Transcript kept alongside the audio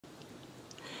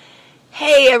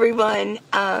Hey everyone.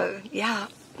 Yeah.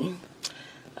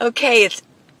 Okay,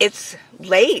 it's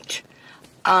late.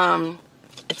 It's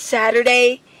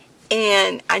Saturday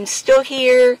and I'm still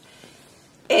here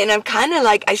and I'm kind of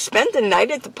like I spent the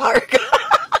night at the park.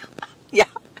 Yeah.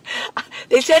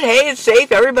 They said, "Hey, it's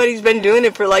safe. Everybody's been doing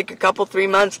it for like a couple 3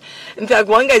 months." In fact,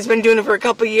 one guy's been doing it for a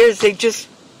couple years.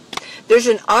 There's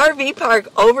an RV park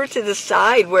over to the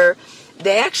side where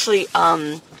they actually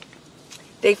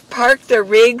they've parked their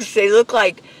rigs. They look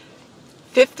like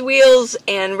fifth wheels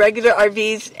and regular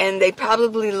RVs, and they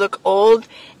probably look old.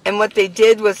 And what they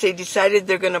did was they decided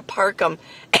they're going to park them,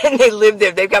 and they live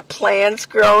there. They've got plants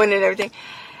growing and everything.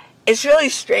 It's really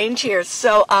strange here.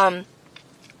 So,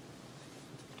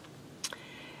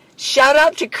 shout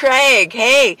out to Craig.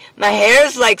 Hey, my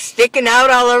hair's like sticking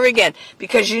out all over again.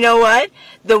 Because you know what?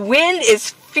 The wind is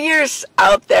fierce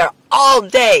out there all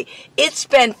day. It's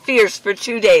been fierce for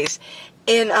 2 days.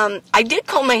 And I did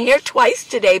comb my hair twice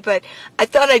today, but I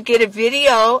thought I'd get a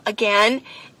video again.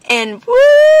 And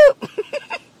woo!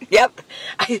 Yep.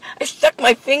 I stuck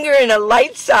my finger in a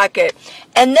light socket.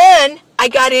 And then I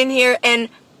got in here and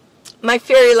my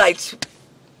fairy lights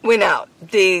went out.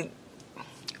 Let's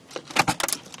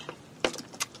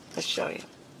show you.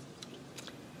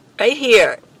 Right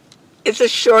here. It's a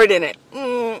short in it.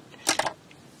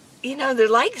 You know, they're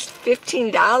like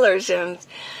 $15 and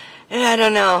I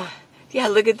don't know. Yeah,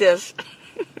 look at this.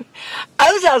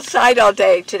 I was outside all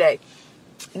day today.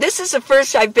 This is the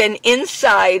first I've been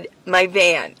inside my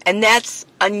van, and that's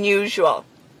unusual.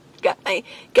 Got my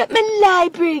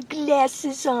library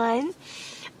glasses on.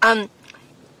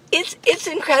 It's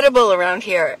incredible around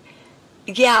here.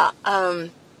 Yeah,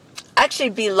 actually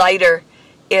be lighter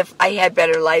if I had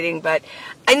better lighting, but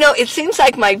I know it seems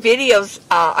like my videos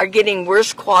are getting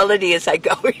worse quality as I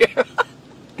go here.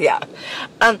 Yeah,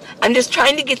 I'm just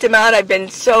trying to get them out. I've been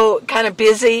so kind of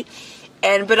busy,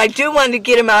 but I do want to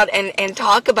get them out and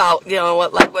talk about, you know,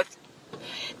 what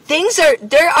things are.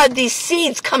 There are these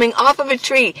seeds coming off of a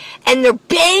tree, and they're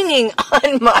banging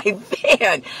on my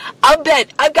van. I'll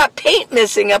bet I've got paint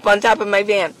missing up on top of my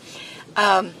van.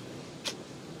 I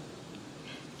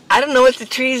don't know what the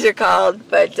trees are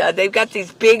called, but they've got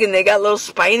these big and they got little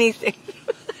spiny things.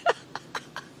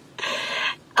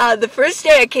 The first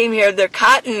day I came here, they're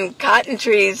cotton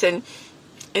trees, and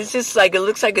it's just like, it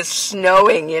looks like it's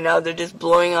snowing, you know, they're just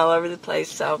blowing all over the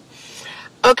place. So,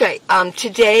 okay,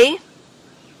 today,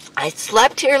 I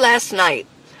slept here last night,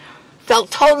 felt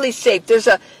totally safe. There's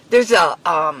a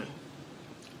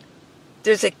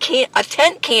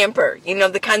tent camper, you know,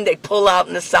 the kind they pull out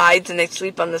on the sides and they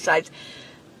sleep on the sides.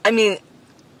 I mean,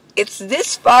 it's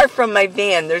this far from my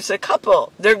van. There's a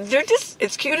couple, they're just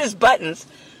as cute as buttons.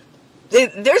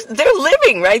 They're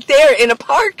living right there in a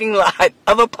parking lot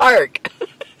of a park.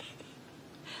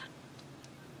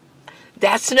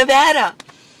 That's Nevada.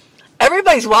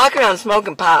 Everybody's walking around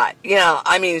smoking pot. You know,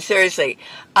 I mean, seriously.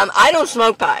 I don't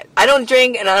smoke pot. I don't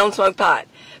drink and I don't smoke pot.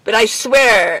 But I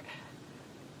swear,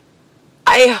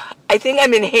 I think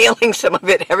I'm inhaling some of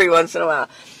it every once in a while.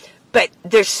 But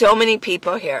there's so many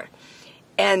people here.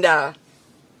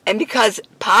 And because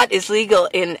pot is legal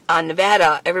in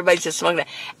Nevada, everybody's just smoking it.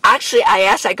 Actually, I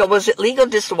asked, I go, was it legal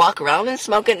just to walk around and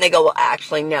smoke it? And they go, well,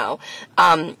 actually, no.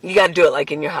 You got to do it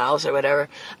like in your house or whatever.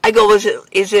 I go, is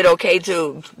it okay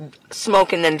to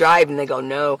smoke and then drive? And they go,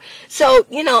 no. So,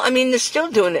 you know, I mean, they're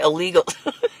still doing it illegal.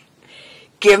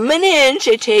 Give them an inch,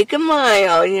 they take a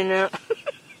mile, you know.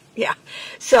 Yeah.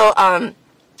 So, oh,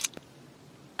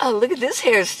 look at this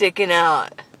hair sticking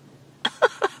out.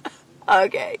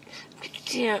 Okay.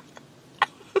 Yeah.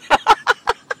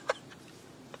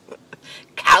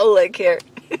 Cowlick here.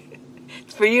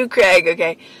 It's for you, Craig,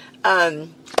 okay?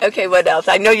 Okay, what else?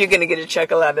 I know you're going to get a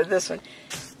chuckle out of this one.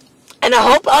 And I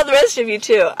hope all the rest of you,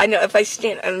 too. I know if I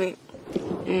stand, I mean,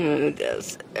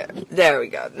 there we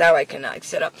go. Now I can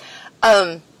sit up.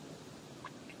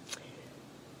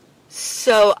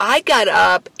 So I got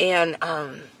up, and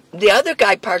the other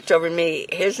guy parked over me.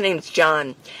 His name's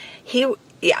John. He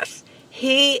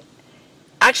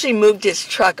actually moved his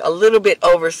truck a little bit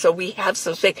over so we have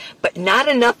some space, but not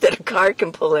enough that a car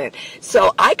can pull in.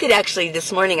 So I could actually,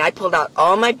 this morning, I pulled out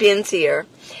all my bins here,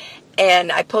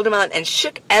 and I pulled them out and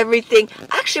shook everything.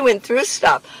 I actually went through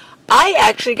stuff. I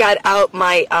actually got out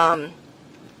my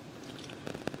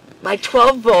my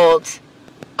 12-volt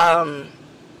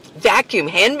vacuum,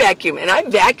 hand vacuum, and I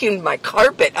vacuumed my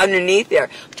carpet underneath there,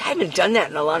 which I haven't done that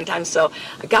in a long time, so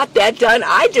I got that done.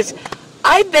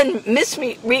 I've been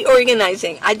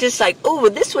reorganizing. I just like, oh,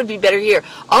 well, this would be better here.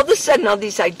 All of a sudden, all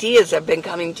these ideas have been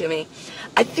coming to me.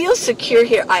 I feel secure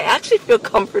here. I actually feel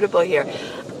comfortable here.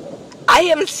 I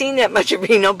haven't seen that much of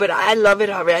Reno, but I love it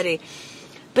already.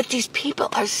 But these people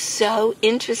are so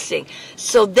interesting.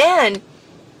 So then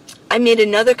I made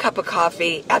another cup of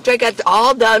coffee after I got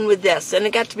all done with this, and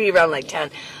it got to be around like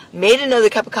 10. Made another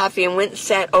cup of coffee and went and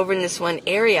sat over in this one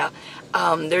area.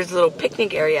 There's a little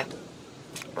picnic area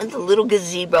with a little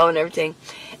gazebo and everything.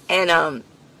 And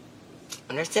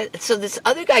so this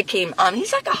other guy came on.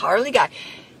 He's like a Harley guy.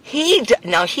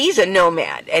 Now he's a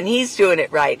nomad, and he's doing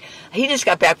it right. He just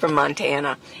got back from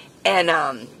Montana,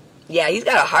 and yeah, he's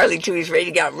got a Harley too. He's ready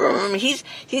to go.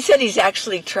 He said he's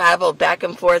actually traveled back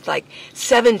and forth like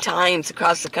 7 times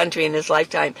across the country in his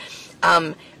lifetime.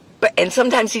 And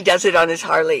sometimes he does it on his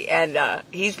Harley, and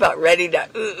he's about ready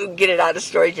to get it out of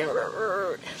storage.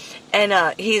 And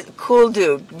he's a cool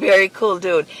dude, very cool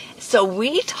dude. So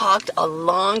we talked a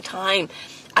long time.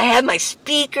 I had my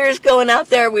speakers going out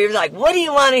there. We were like, what do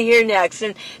you want to hear next?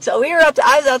 And so we were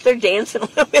I was out there dancing a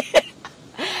little bit.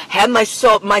 Had my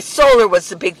solar was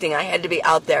the big thing. I had to be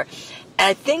out there. And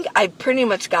I think I pretty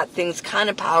much got things kind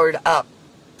of powered up.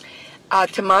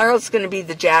 Tomorrow's going to be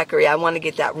the Jackery. I want to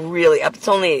get that really up. It's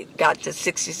only got to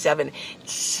 67.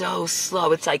 It's so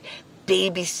slow. It's like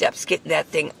baby steps getting that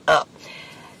thing up.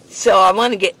 So I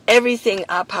want to get everything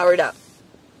powered up.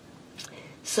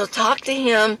 So talk to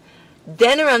him.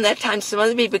 Then around that time, some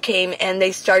other people came and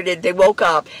they woke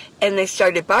up and they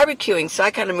started barbecuing. So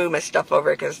I kind of moved my stuff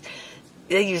over because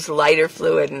they use lighter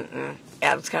fluid and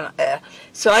yeah, it was kind of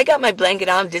So I got my blanket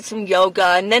on, did some yoga,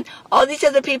 and then all these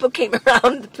other people came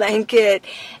around the blanket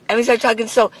and we started talking.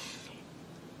 So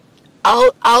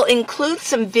I'll include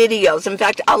some videos. In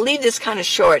fact, I'll leave this kind of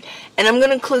short, and I'm going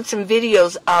to include some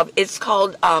videos of, it's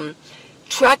called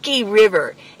Truckee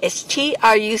River. It's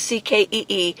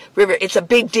Truckee River. It's a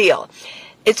big deal.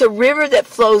 It's a river that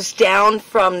flows down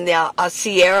from the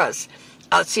Sierras.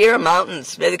 Sierra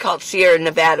Mountains. They call it Sierra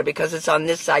Nevada because it's on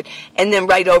this side. And then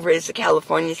right over is the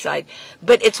California side.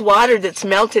 But it's water that's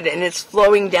melted and it's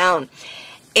flowing down.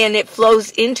 And it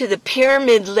flows into the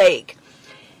Pyramid Lake.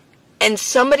 And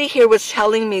somebody here was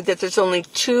telling me that there's only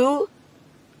two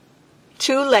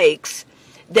lakes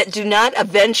that do not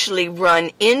eventually run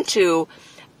into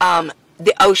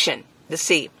the ocean, the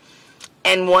sea.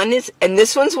 And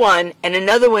this one's one, and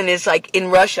another one is like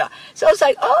in Russia. So I was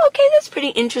like, oh, okay, that's pretty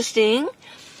interesting.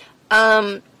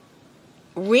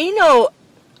 Reno,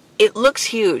 it looks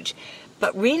huge,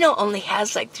 but Reno only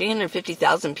has like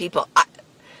 350,000 people.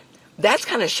 That's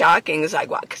kind of shocking. It's like,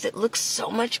 wow, because it looks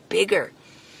so much bigger.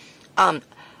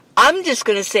 I'm just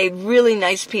going to say really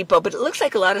nice people, but it looks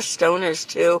like a lot of stoners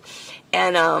too.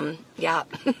 And, yeah,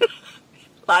 a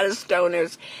lot of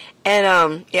stoners.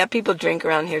 And, yeah, people drink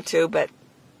around here too, but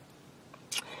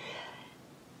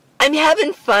I'm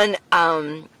having fun,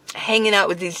 hanging out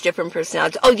with these different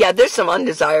personalities. Oh, yeah, there's some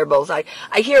undesirables. I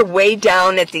hear way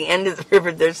down at the end of the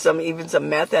river, there's even some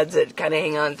meth heads that kind of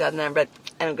hang on down there, but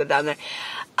I don't go down there.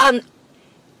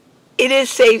 It is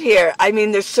safe here. I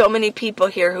mean, there's so many people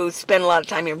here who spend a lot of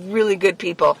time here, really good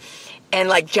people. And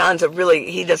like John's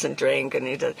he doesn't drink, and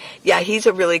he's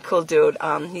a really cool dude.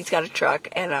 He's got a truck,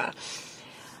 and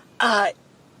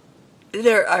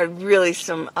there are really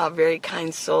some very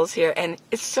kind souls here, and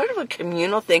it's sort of a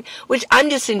communal thing, which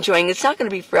I'm just enjoying. It's not going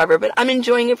to be forever, but I'm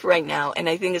enjoying it for right now, and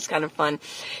I think it's kind of fun.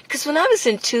 Because when I was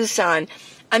in Tucson,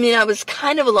 I mean, I was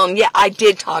kind of alone. Yeah, I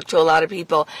did talk to a lot of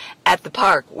people at the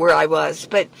park where I was,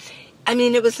 but I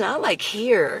mean, it was not like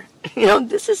here. You know,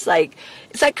 this is like,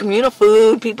 it's like communal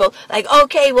food. People like,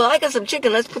 okay, well, I got some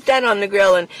chicken. Let's put that on the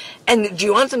grill. And do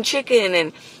you want some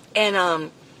chicken?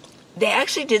 And they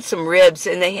actually did some ribs,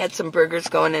 and they had some burgers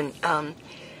going, and I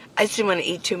just didn't want to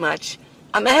eat too much.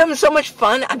 I'm having so much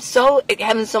fun. I'm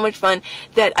having so much fun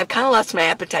that I've kind of lost my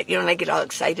appetite. You know, when I get all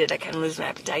excited, I kind of lose my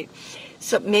appetite.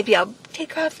 So maybe I'll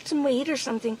take off some weight or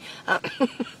something.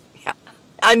 Yeah,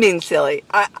 I'm being silly.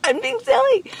 I'm being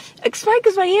silly. Especially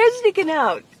because my hair's sticking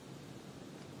out.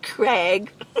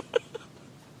 Craig.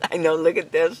 I know, look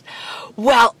at this.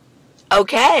 Well,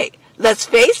 okay, let's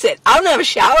face it. I don't have a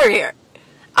shower here.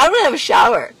 I don't have a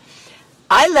shower.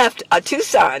 I left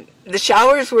Tucson. The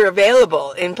showers were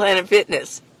available in Planet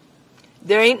Fitness.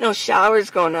 There ain't no showers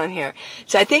going on here.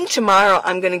 So I think tomorrow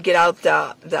I'm going to get out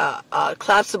the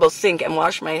collapsible sink and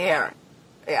wash my hair.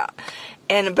 Yeah.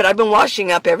 But I've been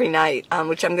washing up every night,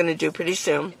 which I'm going to do pretty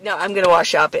soon. No, I'm going to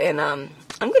wash up, and I'm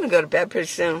going to go to bed pretty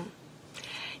soon.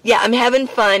 Yeah, I'm having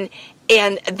fun,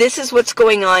 and this is what's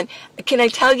going on. Can I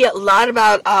tell you a lot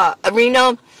about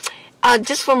Reno?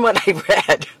 Just from what I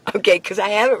read, okay, because I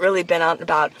haven't really been out and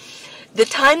about. The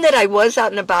time that I was out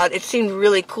and about, it seemed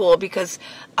really cool because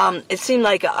it seemed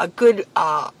like a good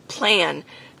plan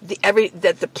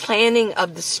the planning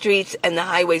of the streets and the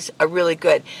highways are really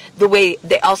good. The way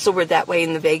they also were that way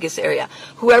in the Vegas area.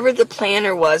 Whoever the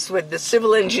planner was, with the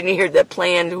civil engineer that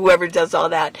planned, whoever does all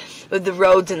that with the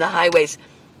roads and the highways,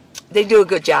 they do a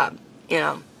good job, you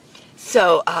know.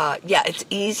 So yeah, it's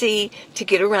easy to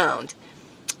get around.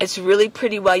 It's really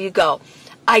pretty while you go.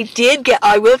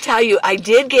 I will tell you, I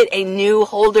did get a new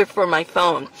holder for my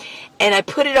phone, and I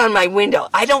put it on my window.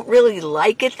 I don't really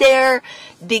like it there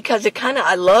because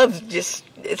I love just,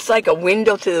 it's like a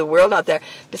window to the world out there.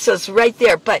 So it's right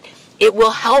there, but it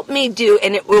will help me and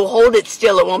it will hold it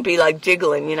still. It won't be like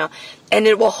jiggling, you know, and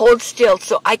it will hold still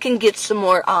so I can get some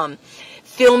more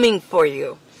filming for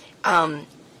you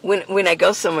when I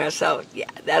go somewhere. So yeah,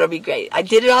 that'll be great. I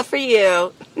did it all for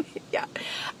you. Yeah.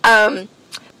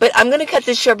 But I'm going to cut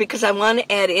this short because I want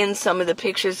to add in some of the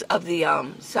pictures of the,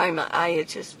 sorry, my eye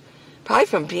itches. Probably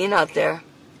from being out there.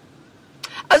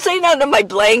 I was laying under my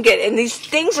blanket, and these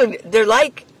things they're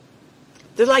like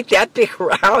that big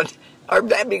around, or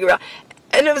that big around.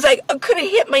 And it was like, I could have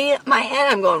hit my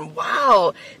head. I'm going,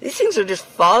 wow, these things are just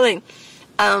falling.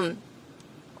 But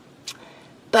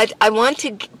I want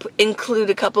to include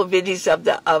a couple of videos of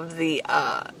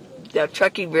the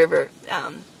Truckee River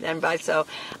and by, so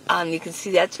you can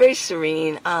see that's very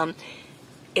serene.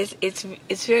 It's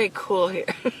very cool here.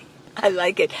 I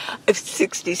like it. It's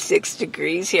 66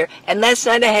 degrees here, and last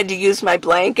night I had to use my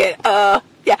blanket. Yeah,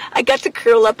 I got to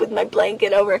curl up with my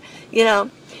blanket over, you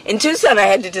know. In Tucson, I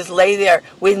had to just lay there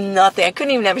with nothing. I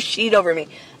couldn't even have a sheet over me.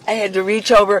 I had to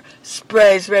reach over,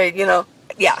 spray, you know.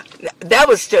 Yeah, that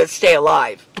was to stay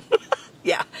alive.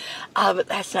 Yeah. But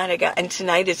last night and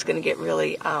tonight it's going to get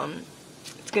really,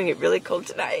 it's going to get really cold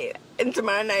tonight. And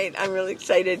tomorrow night, I'm really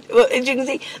excited. Well, as you can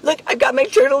see, look, I got my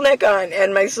turtleneck on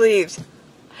and my sleeves.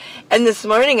 And this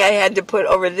morning I had to put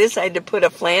a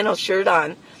flannel shirt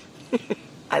on.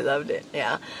 I loved it,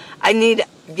 yeah.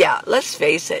 Let's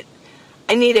face it.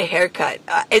 I need a haircut.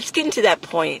 It's getting to that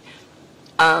point.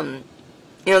 You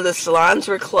know, the salons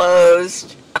were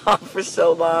closed for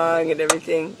so long and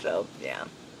everything. So, yeah.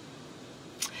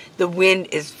 The wind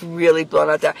is really blowing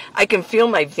out there. I can feel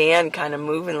my van kind of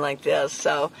moving like this.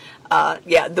 So,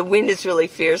 yeah, the wind is really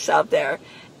fierce out there.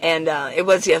 And it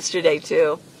was yesterday,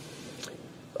 too.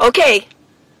 Okay,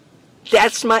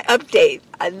 that's my update.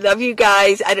 I love you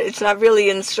guys. It's not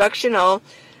really instructional,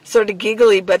 sort of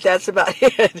giggly, but that's about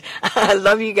it. I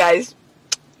love you guys.